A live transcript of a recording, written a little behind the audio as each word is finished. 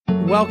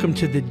Welcome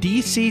to the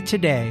DC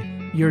Today,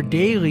 your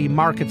daily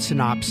market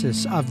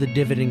synopsis of the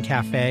Dividend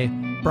Cafe,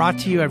 brought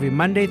to you every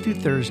Monday through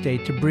Thursday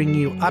to bring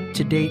you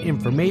up-to-date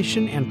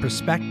information and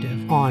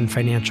perspective on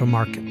financial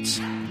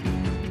markets.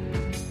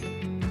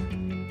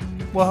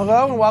 Well,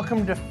 hello and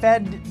welcome to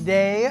Fed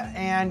Day,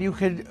 and you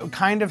could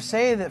kind of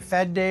say that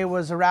Fed Day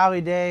was a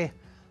rally day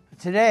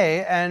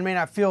today, and it may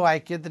not feel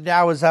like it. The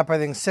Dow was up, I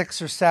think,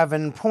 6 or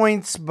 7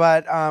 points,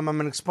 but I'm going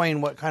to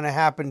explain what kind of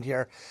happened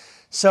here.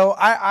 So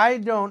I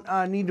don't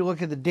need to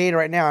look at the data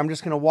right now. I'm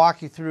just going to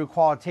walk you through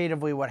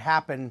qualitatively what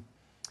happened.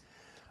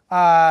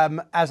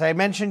 As I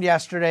mentioned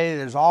yesterday,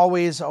 there's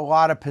always a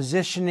lot of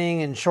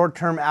positioning and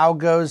short-term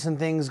algos and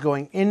things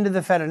going into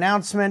the Fed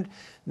announcement.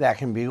 That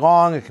can be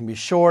long, it can be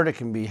short, it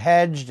can be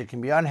hedged, it can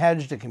be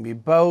unhedged, it can be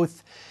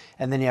both.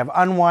 And then you have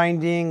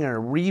unwinding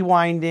or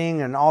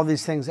rewinding and all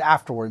these things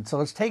afterwards. So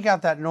let's take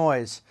out that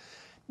noise.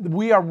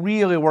 We are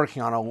really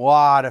working on a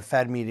lot of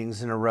Fed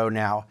meetings in a row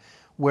now,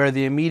 where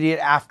the immediate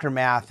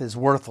aftermath is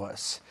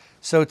worthless.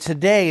 So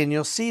today, and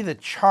you'll see the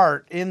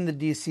chart in the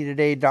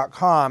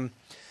dctoday.com,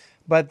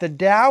 but the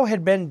Dow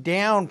had been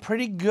down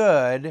pretty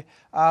good.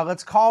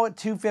 Let's call it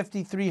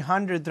 250,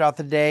 300 throughout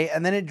the day,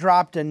 and then it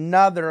dropped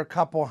another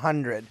couple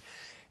hundred.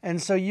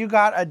 And so you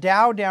got a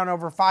Dow down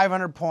over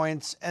 500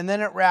 points, and then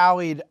it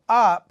rallied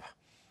up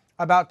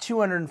about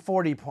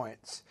 240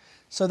 points.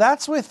 So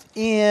that's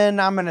within,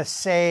 I'm going to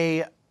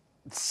say,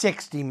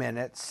 60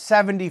 minutes,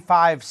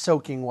 75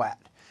 soaking wet,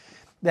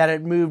 that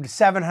it moved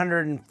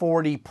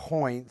 740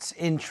 points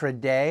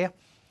intraday,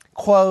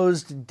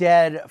 closed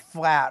dead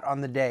flat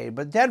on the day.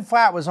 But dead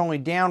flat was only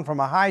down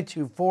from a high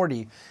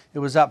 240. It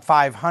was up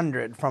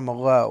 500 from a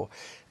low.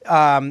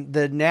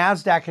 The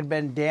NASDAQ had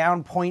been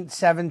down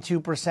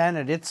 0.72%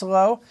 at its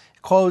low,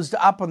 closed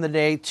up on the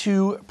day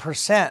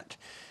 2%.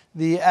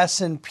 The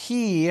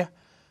S&P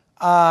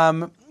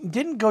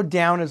didn't go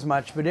down as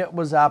much, but it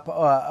was up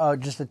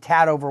just a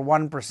tad over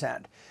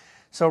 1%.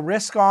 So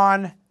risk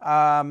on,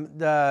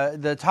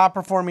 the top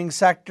performing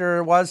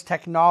sector was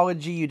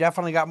technology. You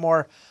definitely got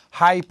more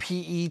high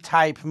PE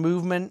type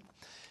movement.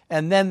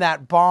 And then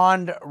that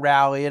bond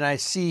rally, and I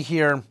see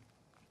here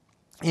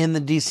in the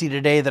DC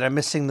Today that I'm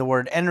missing the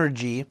word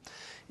energy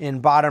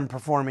in bottom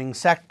performing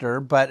sector,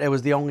 but it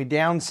was the only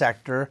down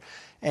sector.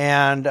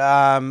 And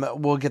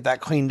we'll get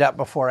that cleaned up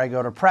before I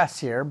go to press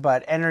here.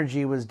 But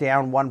energy was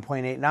down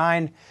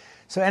 1.89.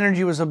 So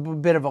energy was a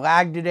bit of a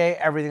lag today.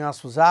 Everything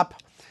else was up.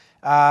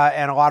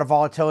 And a lot of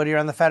volatility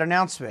around the Fed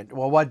announcement.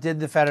 Well, what did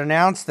the Fed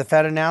announce? The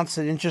Fed announced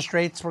that interest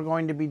rates were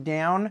going to be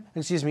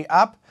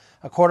up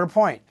a quarter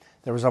point.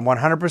 There was a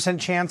 100%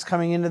 chance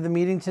coming into the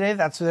meeting today.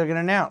 That's what they're going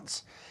to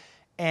announce.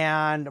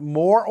 And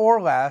more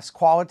or less,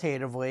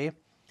 qualitatively,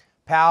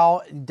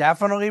 Powell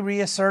definitely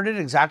reasserted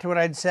exactly what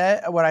I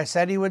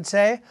said he would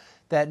say,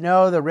 that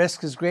no, the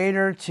risk is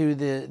greater to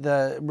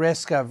the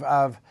risk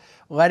of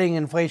letting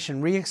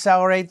inflation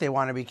reaccelerate. They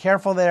want to be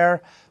careful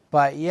there.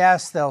 But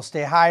yes, they'll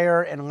stay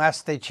higher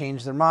unless they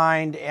change their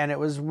mind. And it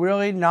was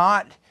really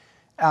not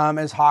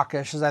as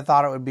hawkish as I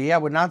thought it would be. I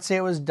would not say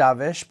it was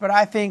dovish, but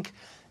I think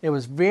it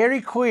was very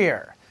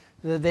clear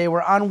that they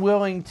were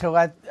unwilling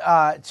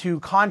to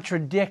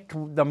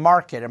contradict the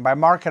market. And by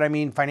market, I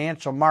mean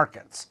financial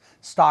markets,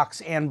 stocks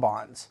and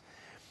bonds.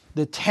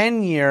 The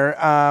 10-year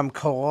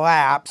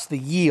collapsed, the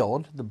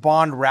yield, the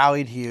bond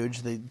rallied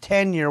huge. The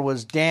 10-year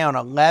was down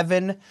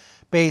 11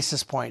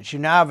 basis points. You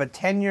now have a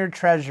 10-year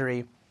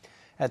treasury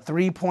at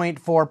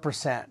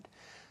 3.4%.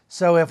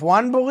 So if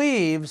one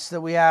believes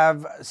that we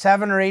have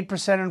 7 or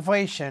 8%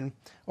 inflation,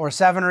 or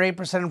 7 or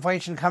 8%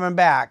 inflation coming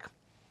back,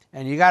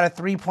 and you got a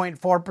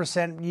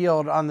 3.4%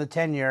 yield on the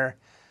 10-year,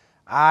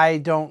 I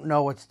don't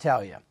know what to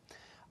tell you.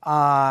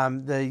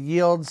 The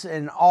yields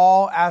in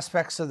all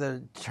aspects of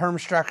the term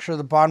structure of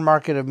the bond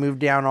market have moved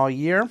down all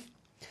year.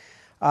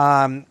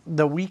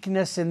 The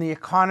weakness in the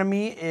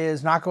economy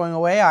is not going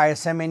away.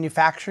 ISM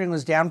manufacturing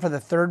was down for the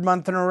third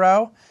month in a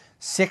row.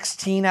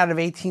 16 out of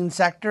 18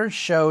 sectors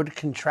showed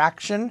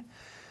contraction.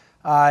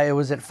 It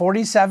was at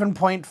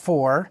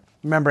 47.4.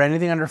 Remember,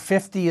 anything under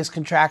 50 is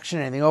contraction.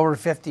 Anything over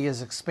 50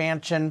 is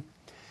expansion.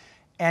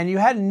 And you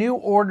had new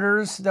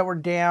orders that were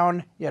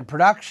down. You had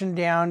production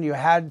down. You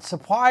had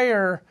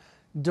supplier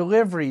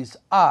deliveries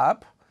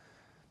up.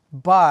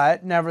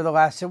 But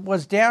nevertheless, it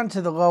was down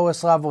to the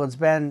lowest level it's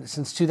been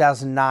since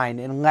 2009,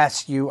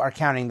 unless you are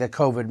counting the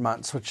COVID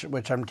months,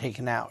 which I'm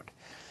taking out.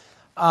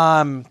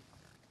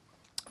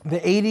 The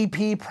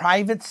ADP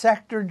private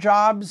sector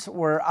jobs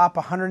were up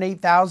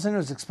 108,000. It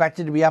was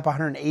expected to be up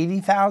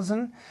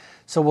 180,000.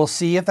 So we'll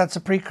see if that's a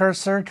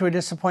precursor to a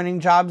disappointing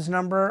jobs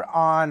number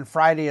on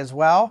Friday as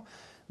well.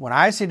 When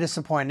I say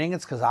disappointing,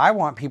 it's because I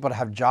want people to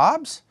have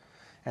jobs.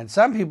 And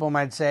some people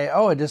might say,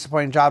 oh, a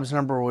disappointing jobs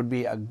number would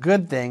be a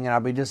good thing, and I'll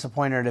be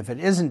disappointed if it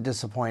isn't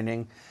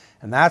disappointing.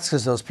 And that's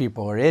because those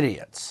people are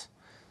idiots.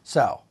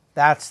 So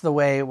that's the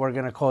way we're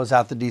going to close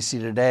out the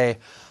DC Today.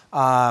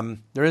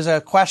 There is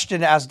a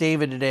question to ask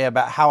David today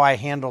about how I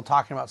handle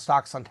talking about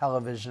stocks on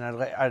television.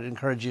 I'd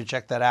encourage you to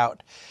check that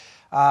out.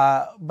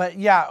 But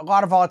yeah, a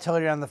lot of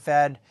volatility on the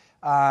Fed.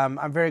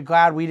 I'm very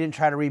glad we didn't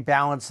try to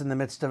rebalance in the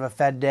midst of a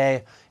Fed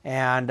day,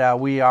 and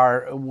we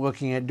are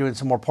looking at doing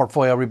some more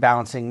portfolio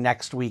rebalancing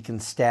next week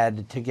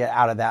instead to get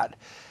out of that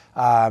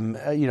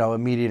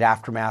immediate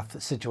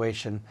aftermath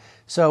situation.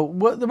 So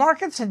the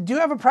markets do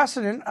have a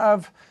precedent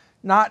of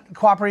not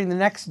cooperating the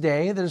next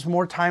day. There's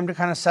more time to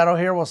kind of settle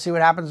here. We'll see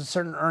what happens with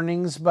certain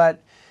earnings,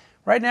 but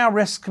right now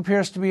risk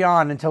appears to be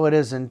on until it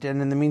isn't.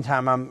 And in the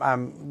meantime,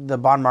 the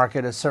bond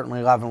market is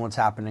certainly loving what's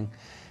happening.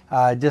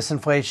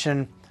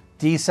 Disinflation,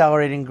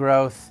 decelerating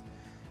growth,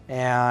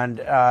 and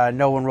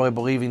no one really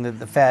believing that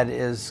the Fed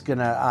is going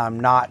to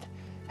not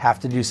have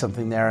to do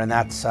something there. And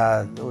that's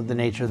the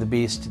nature of the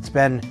beast. It's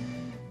been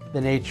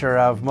the nature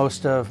of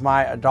most of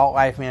my adult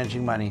life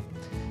managing money.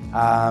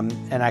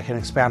 And I can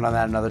expand on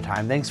that another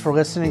time. Thanks for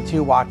listening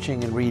to,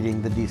 watching, and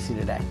reading the DC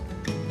Today.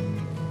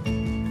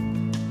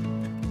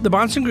 The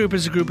Bahnsen Group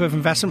is a group of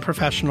investment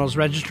professionals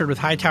registered with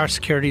Hightower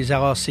Securities,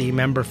 LLC,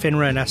 member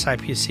FINRA and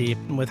SIPC,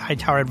 and with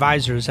Hightower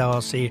Advisors,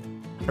 LLC,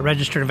 a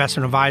registered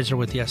investment advisor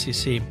with the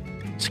SEC.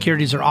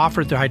 Securities are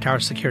offered through Hightower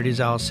Securities,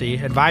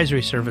 LLC.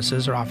 Advisory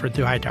services are offered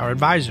through Hightower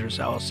Advisors,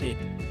 LLC.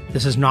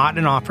 This is not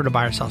an offer to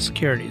buy or sell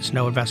securities.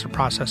 No investment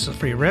process is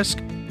free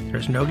risk. There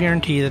is no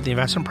guarantee that the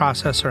investment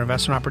process or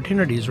investment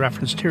opportunities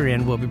referenced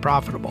herein will be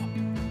profitable.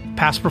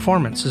 Past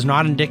performance is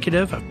not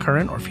indicative of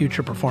current or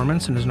future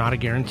performance and is not a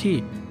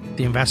guarantee.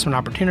 The investment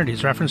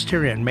opportunities referenced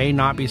herein may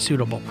not be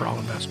suitable for all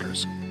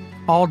investors.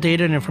 All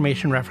data and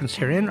information referenced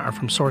herein are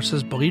from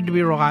sources believed to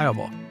be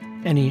reliable.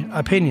 Any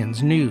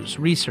opinions, news,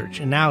 research,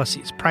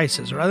 analyses,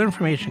 prices, or other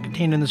information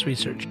contained in this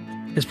research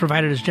is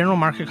provided as general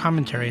market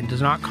commentary and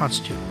does not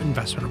constitute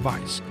investment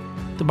advice.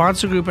 The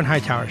Bahnsen Group and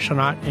Hightower shall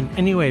not in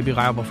any way be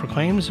liable for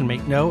claims and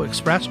make no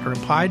expressed or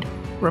implied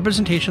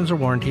representations or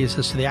warranties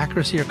as to the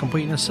accuracy or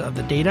completeness of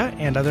the data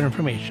and other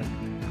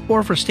information,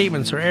 or for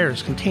statements or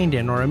errors contained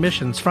in or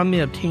omissions from the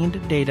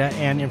obtained data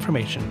and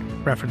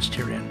information referenced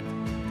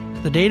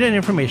herein. The data and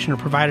information are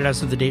provided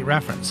as of the date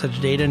referenced.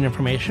 Such data and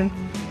information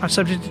are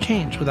subject to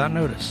change without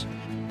notice.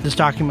 This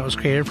document was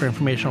created for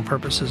informational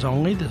purposes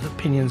only. The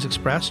opinions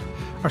expressed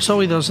are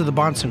solely those of the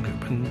Bahnsen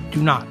Group and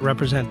do not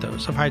represent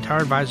those of Hightower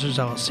Advisors,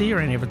 LLC, or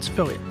any of its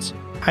affiliates.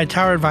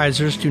 Hightower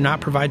Advisors do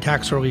not provide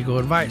tax or legal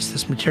advice.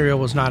 This material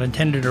was not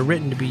intended or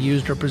written to be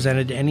used or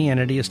presented to any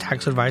entity as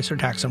tax advice or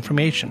tax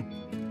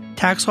information.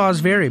 Tax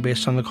laws vary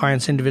based on the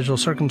client's individual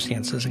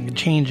circumstances and can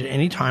change at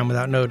any time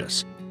without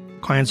notice.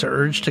 Clients are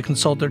urged to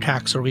consult their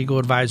tax or legal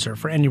advisor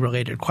for any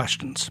related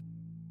questions.